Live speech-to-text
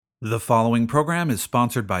The following program is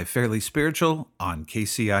sponsored by Fairly Spiritual on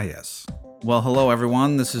KCIS. Well, hello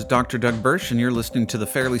everyone. This is Dr. Doug Birch, and you're listening to the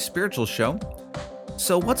Fairly Spiritual Show.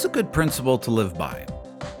 So, what's a good principle to live by?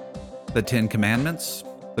 The Ten Commandments?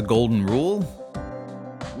 The Golden Rule?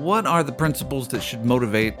 What are the principles that should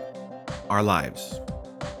motivate our lives?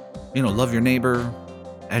 Love your neighbor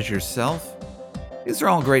as yourself. These are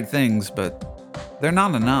all great things, but they're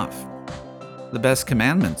not enough. The best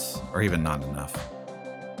commandments are even not enough.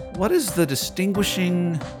 What is the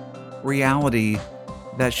distinguishing reality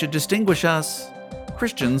that should distinguish us,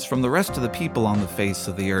 Christians, from the rest of the people on the face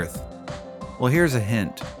of the earth? Well, here's a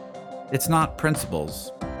hint. It's not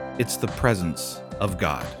principles, it's the presence of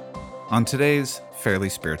God. On today's Fairly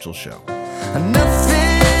Spiritual Show.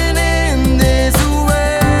 Nothing in this world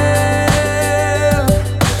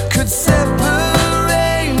could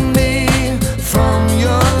separate me from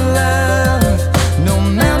your love. No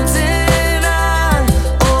mountain high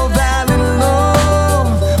or valley low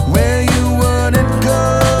where you wouldn't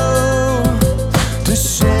go to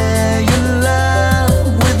share your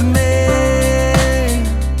love with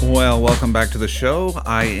me. Well, welcome back to the show.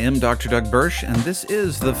 I am Dr. Doug Birch, and this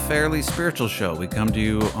is the Fairly Spiritual Show. We come to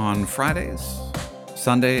you on Fridays,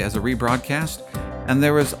 Sunday as a rebroadcast, and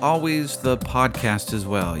there is always the podcast as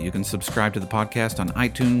well. You can subscribe to the podcast on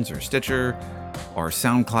iTunes or Stitcher or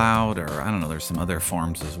SoundCloud, or I don't know, there's some other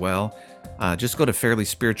forms as well. Just go to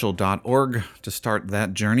fairlyspiritual.org to start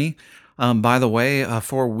that journey. By the way,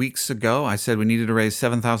 4 weeks ago, I said we needed to raise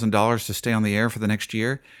 $7,000 to stay on the air for the next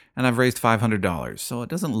year, and I've raised $500. So it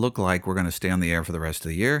doesn't look like we're going to stay on the air for the rest of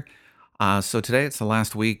the year. So today it's the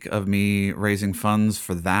last week of me raising funds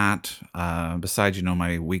for that. Besides,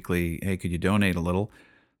 my weekly, hey, could you donate a little?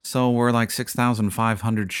 So we're like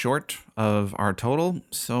 6,500 short of our total.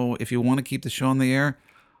 So if you want to keep the show on the air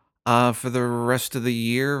for the rest of the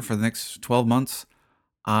year, for the next 12 months,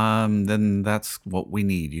 then that's what we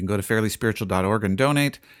need. You can go to fairlyspiritual.org and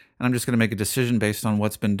donate. And I'm just going to make a decision based on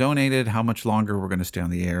what's been donated, how much longer we're going to stay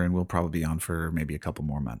on the air, and we'll probably be on for maybe a couple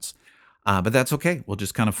more months. But that's okay. We'll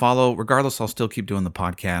just kind of follow. Regardless, I'll still keep doing the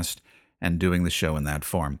podcast and doing the show in that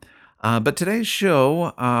form. But today's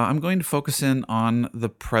show, I'm going to focus in on the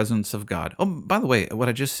presence of God. Oh, by the way, what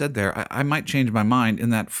I just said there, I might change my mind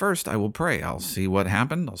in that first I will pray. I'll see what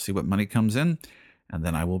happened. I'll see what money comes in, and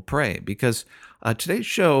then I will pray. Because today's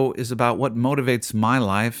show is about what motivates my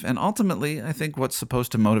life, and ultimately, I think what's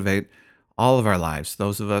supposed to motivate all of our lives,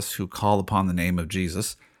 those of us who call upon the name of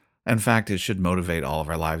Jesus. In fact, it should motivate all of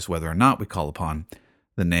our lives, whether or not we call upon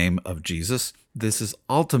the name of Jesus. This is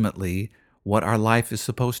ultimately what our life is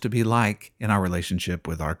supposed to be like in our relationship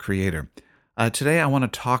with our Creator. Today, I want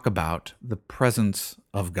to talk about the presence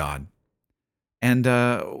of God. And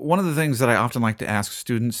one of the things that I often like to ask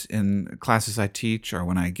students in classes I teach or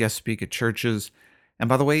when I guest speak at churches, and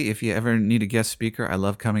by the way, if you ever need a guest speaker, I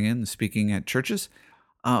love coming in and speaking at churches.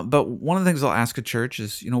 But one of the things I'll ask a church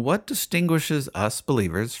is, what distinguishes us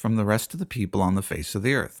believers from the rest of the people on the face of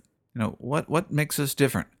the earth? What makes us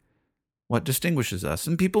different? What distinguishes us?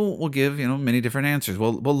 And people will give, many different answers.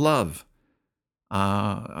 Well, love,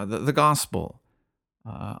 the gospel,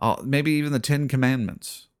 maybe even the Ten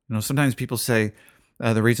Commandments. Sometimes people say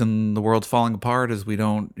the reason the world's falling apart is we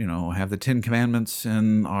don't, have the Ten Commandments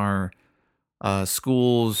in our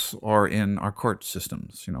schools or in our court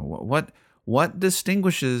systems. What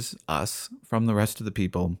distinguishes us from the rest of the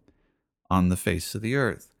people on the face of the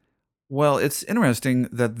earth? Well, it's interesting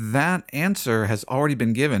that that answer has already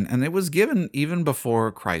been given, and it was given even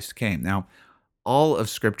before Christ came. Now, all of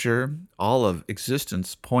Scripture, all of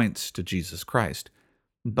existence points to Jesus Christ.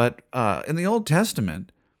 But in the Old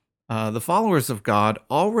Testament, the followers of God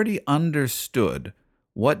already understood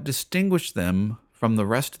what distinguished them from the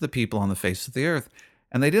rest of the people on the face of the earth.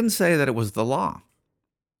 And they didn't say that it was the law.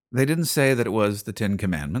 They didn't say that it was the Ten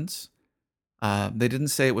Commandments. They didn't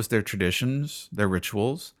say it was their traditions, their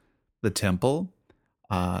rituals, the temple.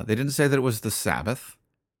 They didn't say that it was the Sabbath.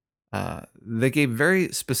 They gave a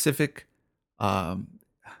very specific answer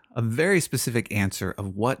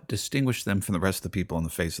of what distinguished them from the rest of the people on the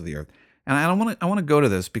face of the earth. And I want to go to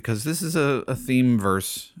this because this is a theme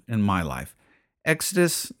verse in my life.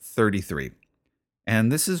 Exodus 33.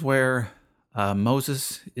 And this is where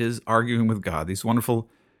Moses is arguing with God. These wonderful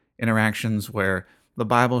interactions where the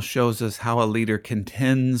Bible shows us how a leader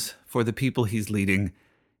contends for the people he's leading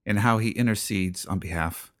and how he intercedes on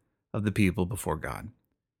behalf of the people before God.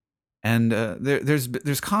 And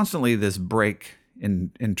there's constantly this break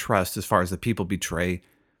in trust as far as the people betray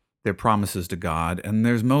their promises to God. And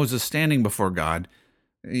there's Moses standing before God,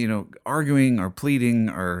 arguing or pleading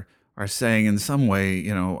or saying in some way,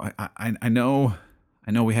 I know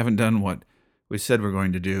we haven't done what we said we're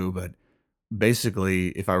going to do, but basically,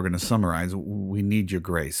 if I were going to summarize, we need your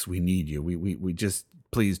grace. We need you. We just,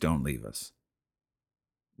 please don't leave us.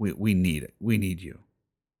 We need it. We need you.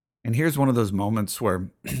 And here's one of those moments where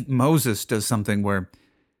Moses does something where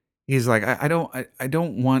he's like, I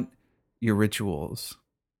don't want your rituals.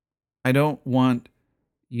 I don't want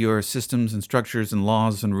your systems and structures and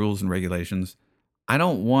laws and rules and regulations. I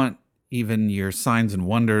don't want even your signs and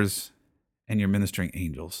wonders and your ministering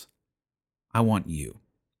angels. I want you.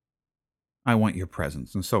 I want your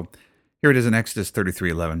presence. And so here it is in Exodus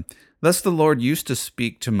 33:11. Thus the Lord used to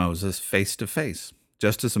speak to Moses face to face,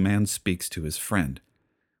 just as a man speaks to his friend.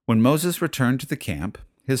 When Moses returned to the camp,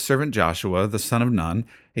 his servant Joshua, the son of Nun,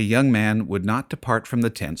 a young man, would not depart from the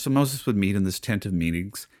tent. So Moses would meet in this tent of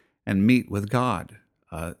meetings and meet with God.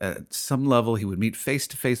 At some level, he would meet face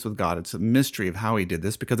to face with God. It's a mystery of how he did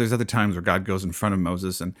this, because there's other times where God goes in front of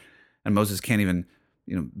Moses and Moses can't even,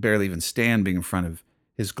 barely even stand being in front of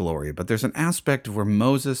his glory. But there's an aspect of where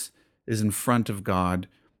Moses is in front of God,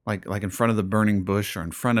 like in front of the burning bush or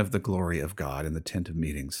in front of the glory of God in the tent of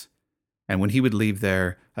meetings. And when he would leave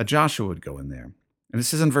there, Joshua would go in there. And it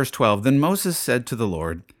says in verse 12, Then Moses said to the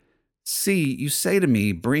Lord, See, you say to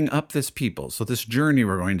me, bring up this people. So this journey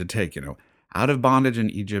we're going to take, out of bondage in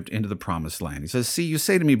Egypt into the promised land. He says, See, you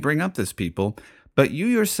say to me, bring up this people, but you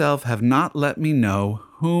yourself have not let me know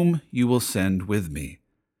whom you will send with me.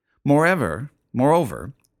 Moreover,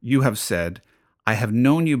 you have said, I have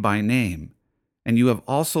known you by name, and you have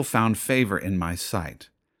also found favor in my sight.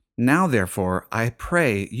 Now, therefore, I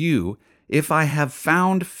pray you, if I have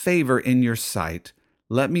found favor in your sight,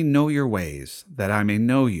 let me know your ways, that I may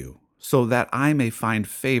know you, so that I may find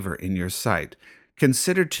favor in your sight.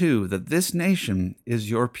 Consider, too, that this nation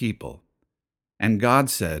is your people. And God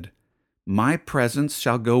said, My presence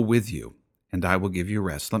shall go with you, and I will give you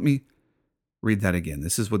rest. Let me read that again.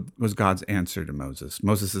 This is what was God's answer to Moses.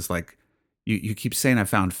 Moses is like, you keep saying I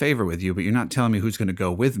found favor with you, but you're not telling me who's going to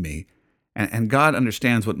go with me. And God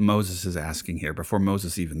understands what Moses is asking here before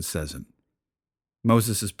Moses even says it.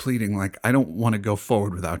 Moses is pleading like, I don't want to go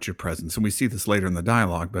forward without your presence. And we see this later in the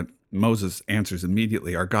dialogue, but Moses answers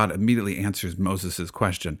immediately, or God immediately answers Moses'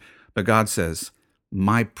 question. But God says,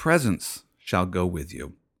 My presence shall go with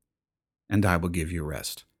you, and I will give you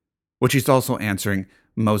rest. Which he's also answering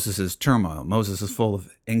Moses' turmoil. Moses is full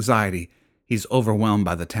of anxiety. He's overwhelmed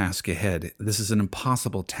by the task ahead. This is an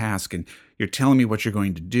impossible task, and you're telling me what you're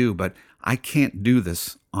going to do, but I can't do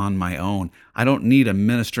this on my own. I don't need a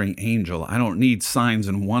ministering angel. I don't need signs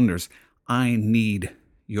and wonders. I need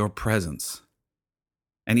your presence.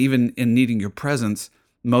 And even in needing your presence,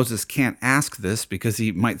 Moses can't ask this because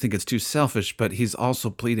he might think it's too selfish, but he's also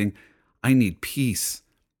pleading, I need peace.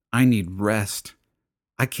 I need rest.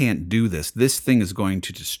 I can't do this. This thing is going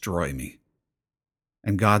to destroy me.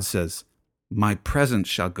 And God says, My presence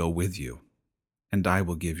shall go with you, and I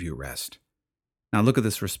will give you rest. Now look at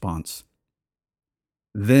this response.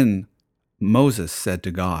 Then Moses said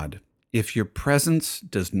to God, If your presence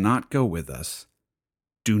does not go with us,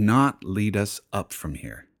 do not lead us up from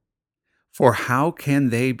here. For how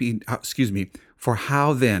then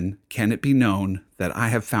can it be known that I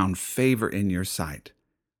have found favor in your sight,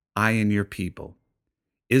 I and your people?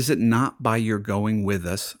 Is it not by your going with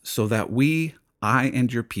us, so that I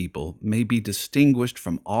and your people may be distinguished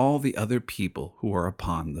from all the other people who are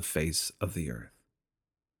upon the face of the earth?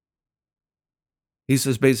 He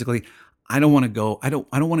says basically, I don't want to go. I don't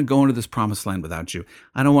want to go into this promised land without you.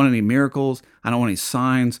 I don't want any miracles. I don't want any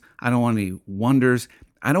signs. I don't want any wonders.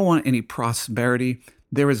 I don't want any prosperity.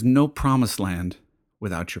 There is no promised land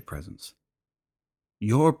without your presence.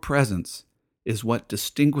 Your presence is what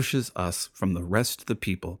distinguishes us from the rest of the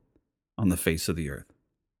people on the face of the earth.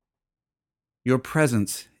 Your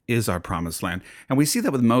presence is our promised land. And we see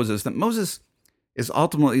that with Moses, that Moses is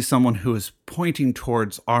ultimately someone who is pointing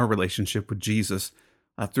towards our relationship with Jesus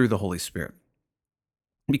through the Holy Spirit.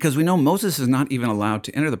 Because we know Moses is not even allowed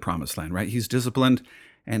to enter the promised land, right? He's disciplined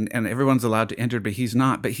and everyone's allowed to enter, but he's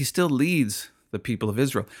not. But he still leads the people of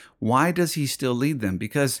Israel. Why does he still lead them?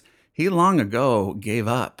 Because he long ago gave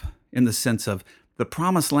up, in the sense of the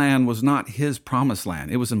promised land was not his promised land.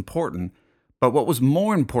 It was important, but what was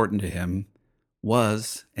more important to him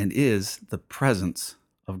was and is the presence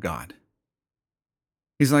of God.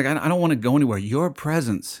 He's like, I don't want to go anywhere. Your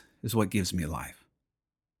presence is what gives me life.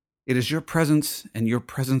 It is your presence and your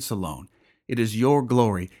presence alone. It is your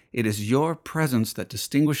glory. It is your presence that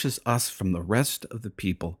distinguishes us from the rest of the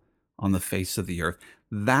people on the face of the earth.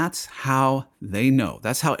 That's how they know.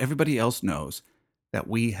 That's how everybody else knows that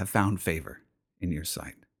we have found favor in your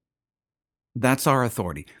sight. That's our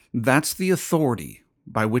authority. That's the authority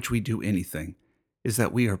by which we do anything, is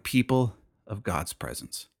that we are people of God's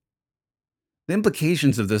presence. The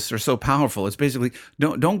implications of this are so powerful. It's basically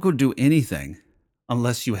don't go do anything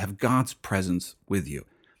unless you have God's presence with you.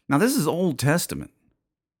 Now, this is Old Testament.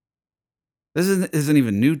 This isn't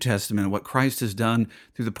even New Testament, what Christ has done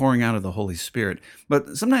through the pouring out of the Holy Spirit.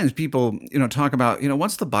 But sometimes people, talk about,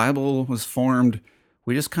 once the Bible was formed,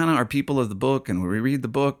 we just kind of are people of the book, and we read the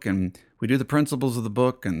book, and we do the principles of the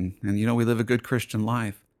book, and we live a good Christian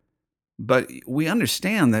life. But we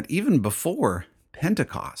understand that even before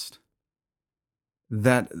Pentecost,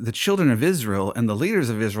 that the children of Israel and the leaders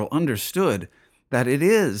of Israel understood that it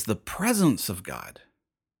is the presence of God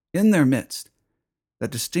in their midst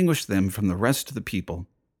that distinguished them from the rest of the people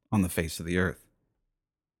on the face of the earth.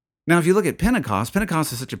 Now, if you look at Pentecost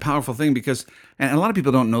is such a powerful thing because, and a lot of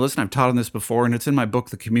people don't know this, and I've taught on this before, and it's in my book,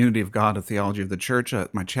 The Community of God, A Theology of the Church,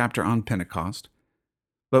 my chapter on Pentecost.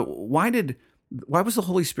 But why was the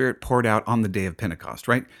Holy Spirit poured out on the day of Pentecost,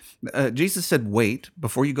 right? Jesus said, wait,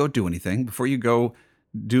 before you go do anything, before you go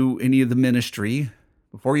do any of the ministry,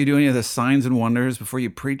 before you do any of the signs and wonders, before you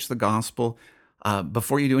preach the gospel,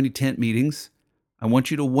 before you do any tent meetings, I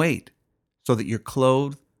want you to wait so that you're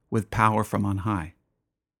clothed with power from on high.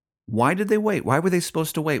 Why did they wait? Why were they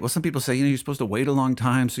supposed to wait? Well, some people say, you're supposed to wait a long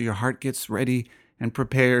time so your heart gets ready and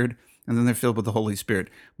prepared, and then they're filled with the Holy Spirit.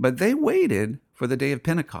 But they waited for the day of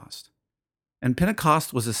Pentecost. And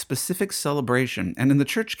Pentecost was a specific celebration. And in the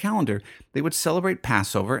church calendar, they would celebrate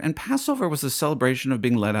Passover. And Passover was a celebration of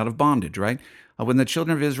being let out of bondage, right? When the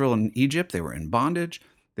children of Israel in Egypt, they were in bondage.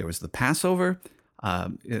 There was the Passover.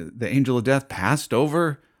 The angel of death passed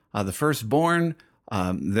over the firstborn.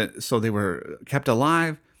 So they were kept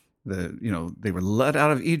alive. They were let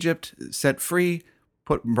out of Egypt, set free,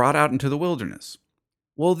 brought out into the wilderness.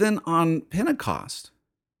 Well, then on Pentecost,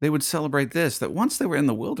 they would celebrate this, that once they were in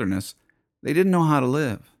the wilderness, they didn't know how to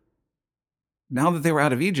live. Now that they were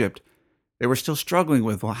out of Egypt, they were still struggling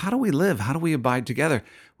with, well, how do we live? How do we abide together?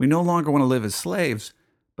 We no longer want to live as slaves,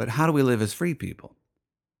 but how do we live as free people?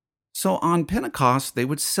 So on Pentecost, they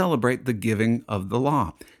would celebrate the giving of the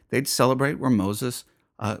law. They'd celebrate where Moses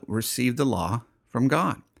received the law from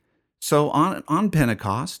God. So on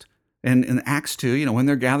Pentecost, and in Acts 2, when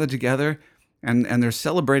they're gathered together and they're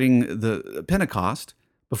celebrating the Pentecost,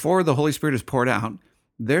 before the Holy Spirit is poured out,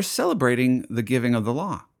 they're celebrating the giving of the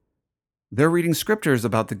law. They're reading scriptures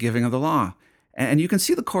about the giving of the law. And you can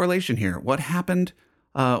see the correlation here. What happened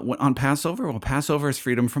on Passover? Well, Passover is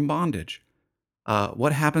freedom from bondage.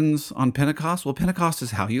 What happens on Pentecost? Well, Pentecost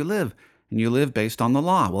is how you live, and you live based on the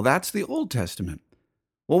law. Well, that's the Old Testament.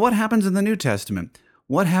 Well, what happens in the New Testament?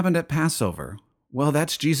 What happened at Passover? Well,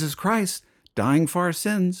 that's Jesus Christ dying for our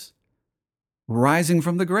sins, rising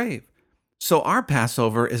from the grave. So our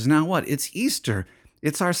Passover is now what? It's Easter.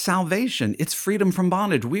 It's our salvation. It's freedom from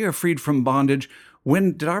bondage. We are freed from bondage.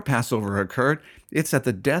 When did our Passover occur? It's at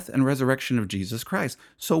the death and resurrection of Jesus Christ.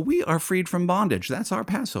 So we are freed from bondage. That's our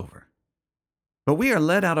Passover. But we are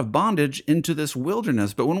led out of bondage into this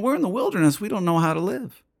wilderness. But when we're in the wilderness, we don't know how to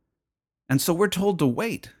live. And so we're told to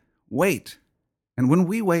wait. And when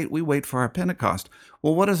we wait for our Pentecost.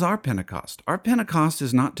 Well, what is our Pentecost? Our Pentecost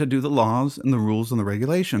is not to do the laws and the rules and the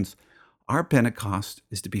regulations. Our Pentecost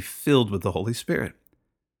is to be filled with the Holy Spirit.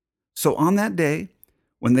 So on that day,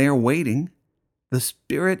 when they are waiting, the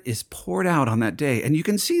Spirit is poured out on that day. And you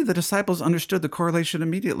can see the disciples understood the correlation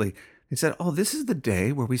immediately. They said, oh, this is the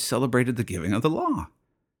day where we celebrated the giving of the law.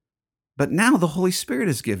 But now the Holy Spirit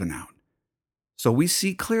is given out. So we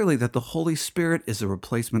see clearly that the Holy Spirit is a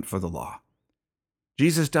replacement for the law.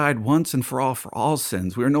 Jesus died once and for all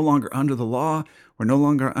sins. We are no longer under the law. We're no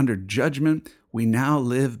longer under judgment. We now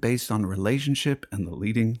live based on relationship and the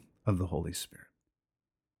leading of the Holy Spirit.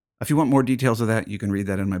 If you want more details of that, you can read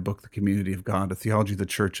that in my book, The Community of God, A Theology of the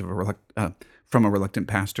Church from a Reluctant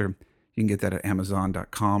Pastor. You can get that at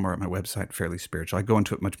Amazon.com or at my website, Fairly Spiritual. I go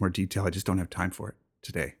into it much more detail. I just don't have time for it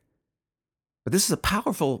today. But this is a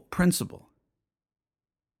powerful principle.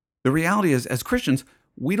 The reality is, as Christians,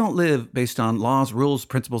 we don't live based on laws, rules,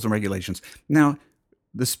 principles, and regulations. Now,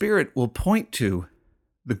 the Spirit will point to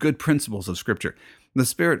the good principles of Scripture. The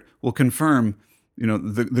Spirit will confirm,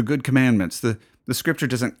 the good commandments. The Scripture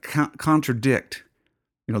doesn't contradict,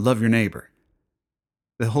 love your neighbor.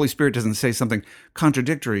 The Holy Spirit doesn't say something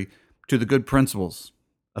contradictory to the good principles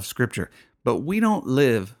of Scripture. But we don't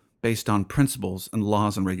live based on principles and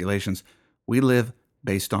laws and regulations. We live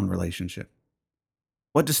based on relationship.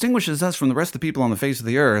 What distinguishes us from the rest of the people on the face of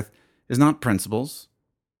the earth is not principles.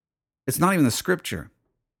 It's not even the Scripture.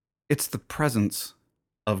 It's the presence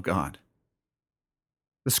of God.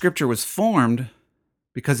 The Scripture was formed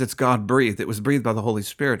because it's God-breathed. It was breathed by the Holy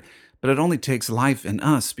Spirit, but it only takes life in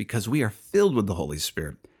us because we are filled with the Holy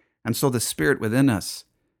Spirit. And so the Spirit within us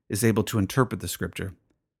is able to interpret the Scripture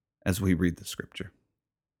as we read the Scripture.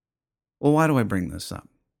 Well, why do I bring this up?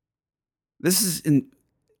 This is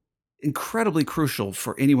incredibly crucial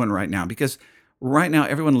for anyone right now, because right now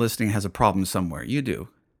everyone listening has a problem somewhere. You do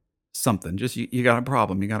something. Just you got a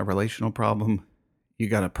problem. You got a relational problem. You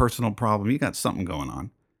got a personal problem. You got something going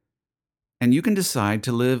on. And you can decide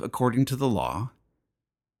to live according to the law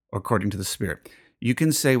or according to the Spirit. You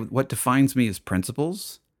can say what defines me is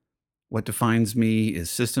principles. What defines me is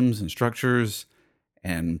systems and structures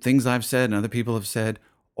and things I've said and other people have said.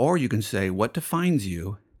 Or you can say what defines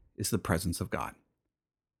you is the presence of God.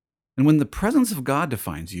 And when the presence of God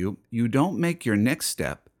defines you, you don't make your next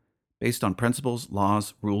step based on principles,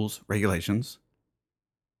 laws, rules, regulations.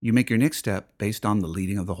 You make your next step based on the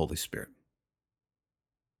leading of the Holy Spirit.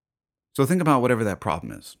 So think about whatever that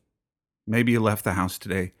problem is. Maybe you left the house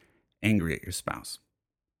today angry at your spouse.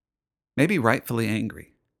 Maybe rightfully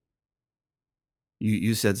angry.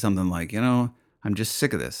 You said something like, I'm just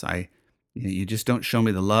sick of this. You just don't show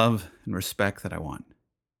me the love and respect that I want.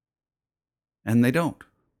 And they don't.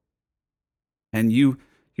 And you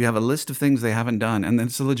have a list of things they haven't done, and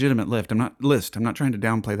it's a legitimate list. I'm not trying to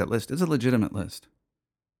downplay that list. It's a legitimate list.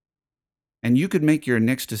 And you could make your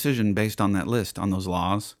next decision based on that list, on those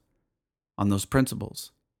laws, on those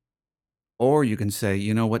principles. Or you can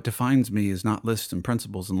say, what defines me is not lists and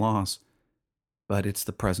principles and laws, but it's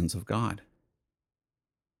the presence of God.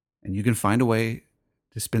 And you can find a way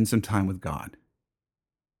to spend some time with God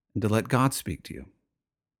and to let God speak to you.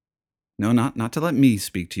 No, not to let me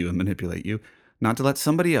speak to you and manipulate you, not to let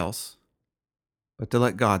somebody else, but to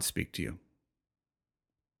let God speak to you.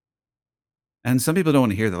 And some people don't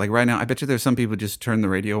want to hear that. Like right now, I bet you there's some people just turn the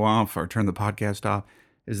radio off or turn the podcast off,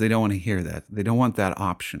 is they don't want to hear that. They don't want that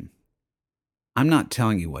option. I'm not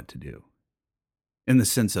telling you what to do in the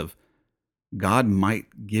sense of God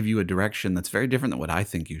might give you a direction that's very different than what I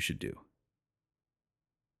think you should do.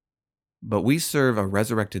 But we serve a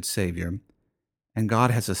resurrected Savior, and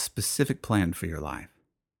God has a specific plan for your life.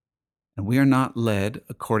 And we are not led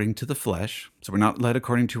according to the flesh. So we're not led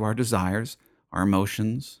according to our desires, our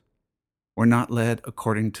emotions. We're not led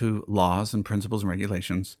according to laws and principles and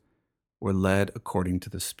regulations. We're led according to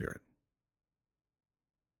the Spirit.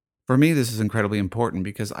 For me, this is incredibly important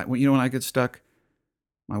because, when I get stuck,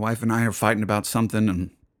 my wife and I are fighting about something,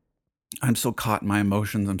 and I'm so caught in my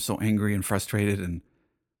emotions. I'm so angry and frustrated, and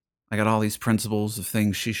I got all these principles of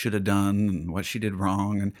things she should have done and what she did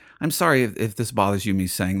wrong. And I'm sorry if this bothers you, me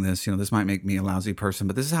saying this. This might make me a lousy person,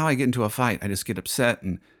 but this is how I get into a fight. I just get upset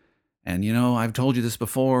and I've told you this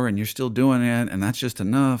before and you're still doing it, and that's just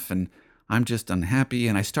enough, and I'm just unhappy.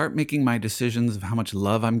 And I start making my decisions of how much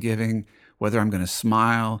love I'm giving, whether I'm going to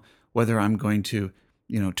smile, whether I'm going to,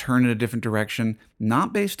 turn in a different direction,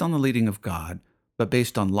 not based on the leading of God, but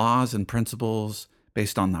based on laws and principles,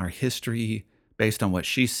 based on our history, based on what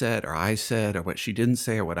she said or I said or what she didn't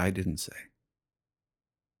say or what I didn't say.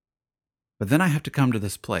 But then I have to come to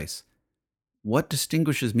this place. What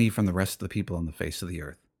distinguishes me from the rest of the people on the face of the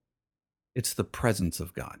earth? It's the presence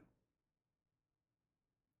of God.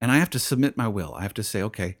 And I have to submit my will. I have to say,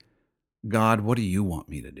 okay, God, what do you want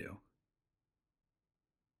me to do?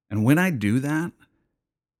 And when I do that,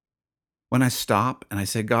 when I stop and I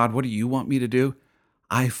say, God, what do you want me to do?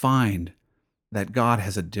 I find that God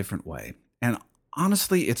has a different way. And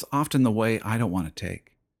honestly, it's often the way I don't want to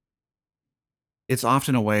take. It's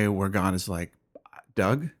often a way where God is like,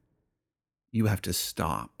 Doug, you have to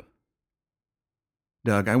stop.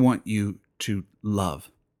 Doug, I want you to love.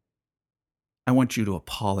 I want you to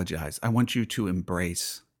apologize. I want you to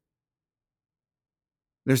embrace.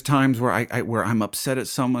 There's times where I'm upset at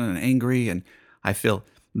someone and angry, and I feel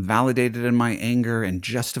validated in my anger and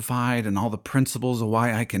justified, and all the principles of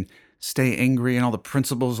why I can stay angry and all the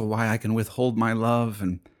principles of why I can withhold my love,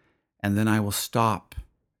 and then I will stop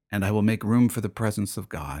and I will make room for the presence of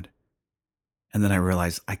God. And then I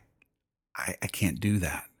realize I can't do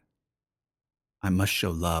that. I must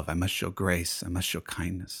show love. I must show grace. I must show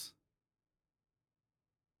kindness.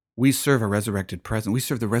 We serve a resurrected presence. We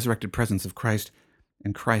serve the resurrected presence of Christ,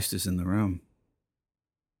 and Christ is in the room.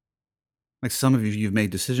 Like some of you, you've made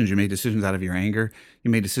decisions. You made decisions out of your anger. You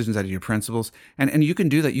made decisions out of your principles. And you can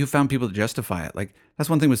do that. You found people to justify it. Like, that's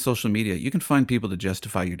one thing with social media. You can find people to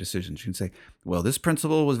justify your decisions. You can say, well, this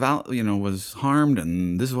principle was was harmed,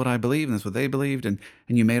 and this is what I believe, and this is what they believed. And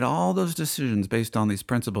you made all those decisions based on these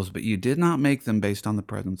principles, but you did not make them based on the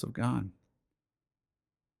presence of God.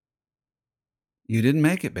 You didn't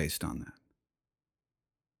make it based on that.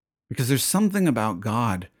 Because there's something about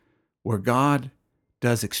God where God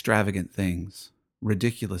does extravagant things,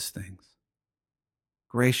 ridiculous things,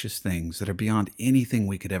 gracious things that are beyond anything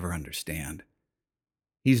we could ever understand.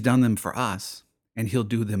 He's done them for us, and he'll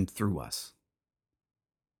do them through us.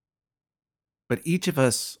 But each of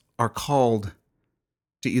us are called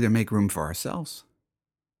to either make room for ourselves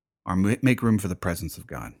or make room for the presence of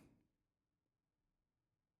God.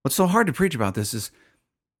 What's so hard to preach about this is,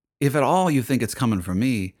 if at all you think it's coming from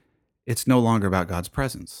me, it's no longer about God's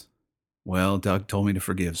presence. Well, Doug told me to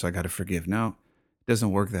forgive, so I got to forgive. No, it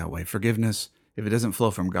doesn't work that way. Forgiveness, if it doesn't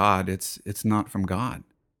flow from God, it's not from God.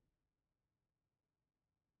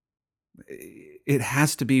 It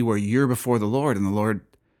has to be where you're before the Lord and the Lord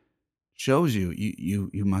shows you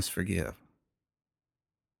must forgive.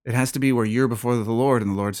 It has to be where you're before the Lord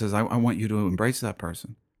and the Lord says, I want you to embrace that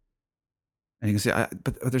person. And you can say,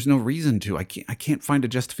 but there's no reason to. I can't find a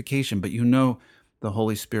justification, but the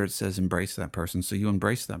Holy Spirit says embrace that person, so you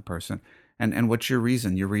embrace that person. And what's your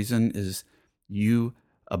reason? Your reason is you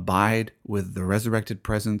abide with the resurrected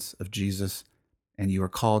presence of Jesus, and you are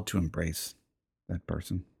called to embrace that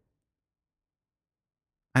person.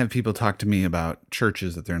 I have people talk to me about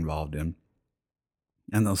churches that they're involved in,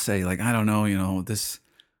 and they'll say, like, I don't know, this,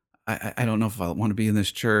 I don't know if I want to be in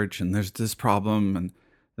this church, and there's this problem and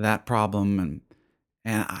that problem,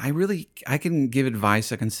 and I can give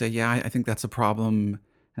advice. I can say, yeah, I think that's a problem,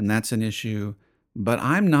 and that's an issue, but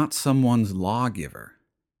I'm not someone's lawgiver.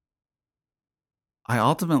 I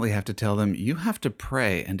ultimately have to tell them, you have to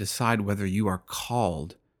pray and decide whether you are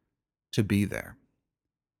called to be there.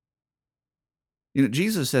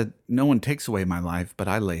 Jesus said, no one takes away my life, but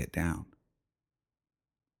I lay it down.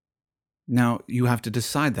 Now, you have to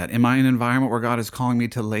decide that. Am I in an environment where God is calling me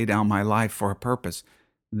to lay down my life for a purpose?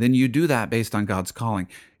 Then you do that based on God's calling.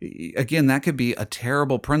 Again, that could be a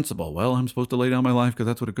terrible principle. Well, I'm supposed to lay down my life because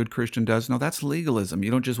that's what a good Christian does. No, that's legalism.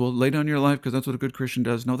 You don't just, lay down your life because that's what a good Christian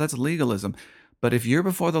does. No, that's legalism. But if you're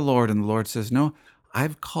before the Lord and the Lord says, no,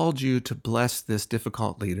 I've called you to bless this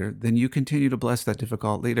difficult leader, then you continue to bless that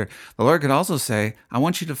difficult leader. The Lord could also say, I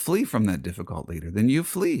want you to flee from that difficult leader. Then you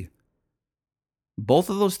flee. Both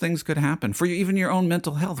of those things could happen for you, even your own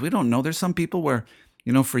mental health. We don't know. There's some people where,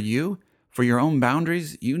 for you, for your own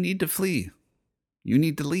boundaries, you need to flee. You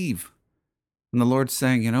need to leave. And the Lord's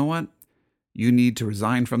saying, you know what? You need to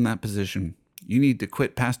resign from that position. You need to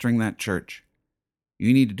quit pastoring that church.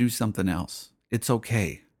 You need to do something else. It's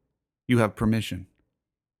okay. You have permission.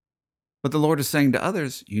 But the Lord is saying to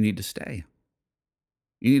others, you need to stay.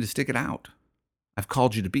 You need to stick it out. I've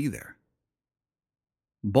called you to be there.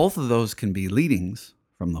 Both of those can be leadings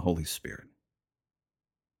from the Holy Spirit.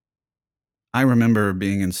 I remember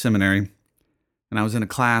being in seminary, and I was in a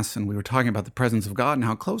class, and we were talking about the presence of God and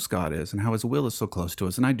how close God is and how his will is so close to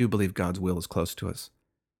us. And I do believe God's will is close to us.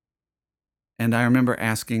 And I remember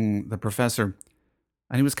asking the professor,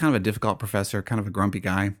 and he was kind of a difficult professor, kind of a grumpy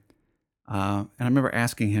guy. And I remember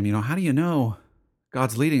asking him, how do you know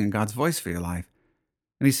God's leading and God's voice for your life?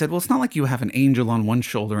 And he said, well, it's not like you have an angel on one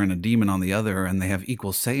shoulder and a demon on the other, and they have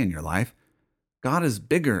equal say in your life. God is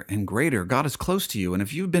bigger and greater. God is close to you. And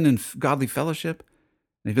if you've been in godly fellowship,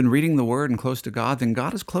 and you've been reading the Word and close to God, then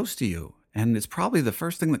God is close to you. And it's probably the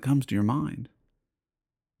first thing that comes to your mind.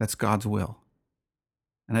 That's God's will.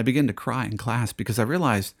 And I began to cry in class because I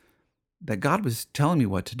realized that God was telling me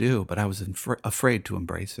what to do, but I was afraid to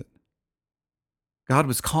embrace it. God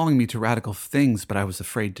was calling me to radical things, but I was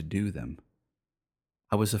afraid to do them.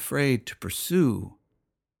 I was afraid to pursue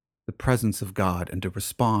the presence of God and to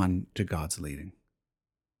respond to God's leading.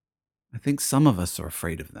 I think some of us are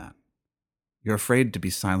afraid of that. You're afraid to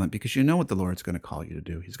be silent because you know what the Lord's going to call you to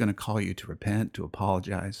do. He's going to call you to repent, to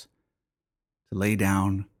apologize, to lay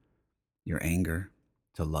down your anger,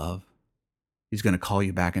 to love. He's going to call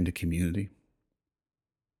you back into community.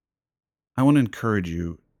 I want to encourage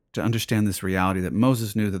you to understand this reality that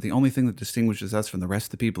Moses knew that the only thing that distinguishes us from the rest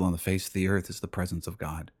of the people on the face of the earth is the presence of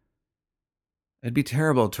God. It'd be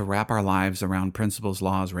terrible to wrap our lives around principles,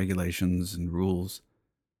 laws, regulations, and rules.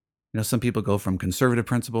 Some people go from conservative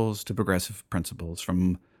principles to progressive principles,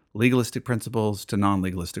 from legalistic principles to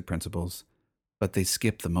non-legalistic principles, but they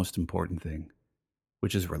skip the most important thing,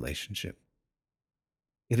 which is relationship.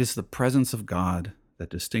 It is the presence of God that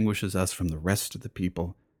distinguishes us from the rest of the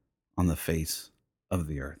people on the face of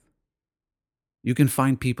the earth. You can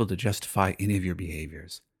find people to justify any of your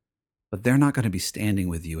behaviors, but they're not going to be standing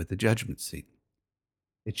with you at the judgment seat.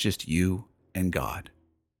 It's just you and God.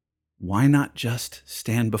 Why not just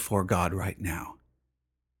stand before God right now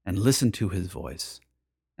and listen to his voice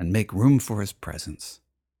and make room for his presence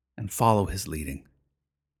and follow his leading?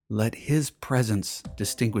 Let his presence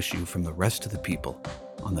distinguish you from the rest of the people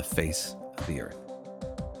on the face of the earth.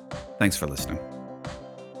 Thanks for listening.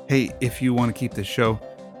 Hey, if you want to keep this show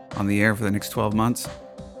on the air for the next 12 months,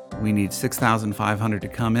 We need 6,500 to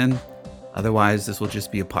come in. Otherwise, this will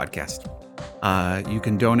just be a podcast. You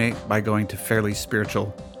can donate by going to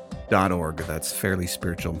fairlyspiritual.org. That's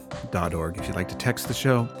fairlyspiritual.org. If you'd like to text the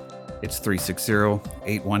show, it's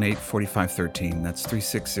 360-818-4513. That's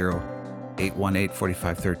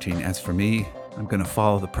 360-818-4513. As for me, I'm going to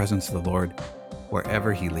follow the presence of the Lord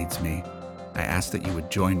wherever he leads me. I ask that you would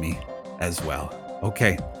join me as well.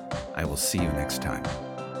 Okay, I will see you next time.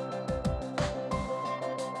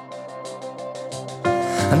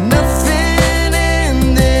 Nothing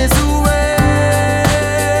in this world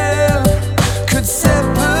could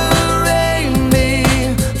separate me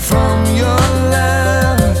from your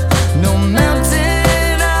love. No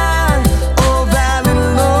mountain high or valley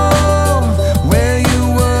low where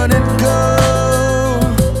you wouldn't go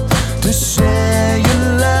to share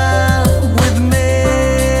your love with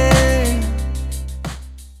me.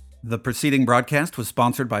 The preceding broadcast was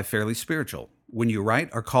sponsored by Fairly Spiritual. When you write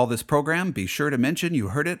or call this program, be sure to mention you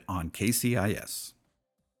heard it on KCIS.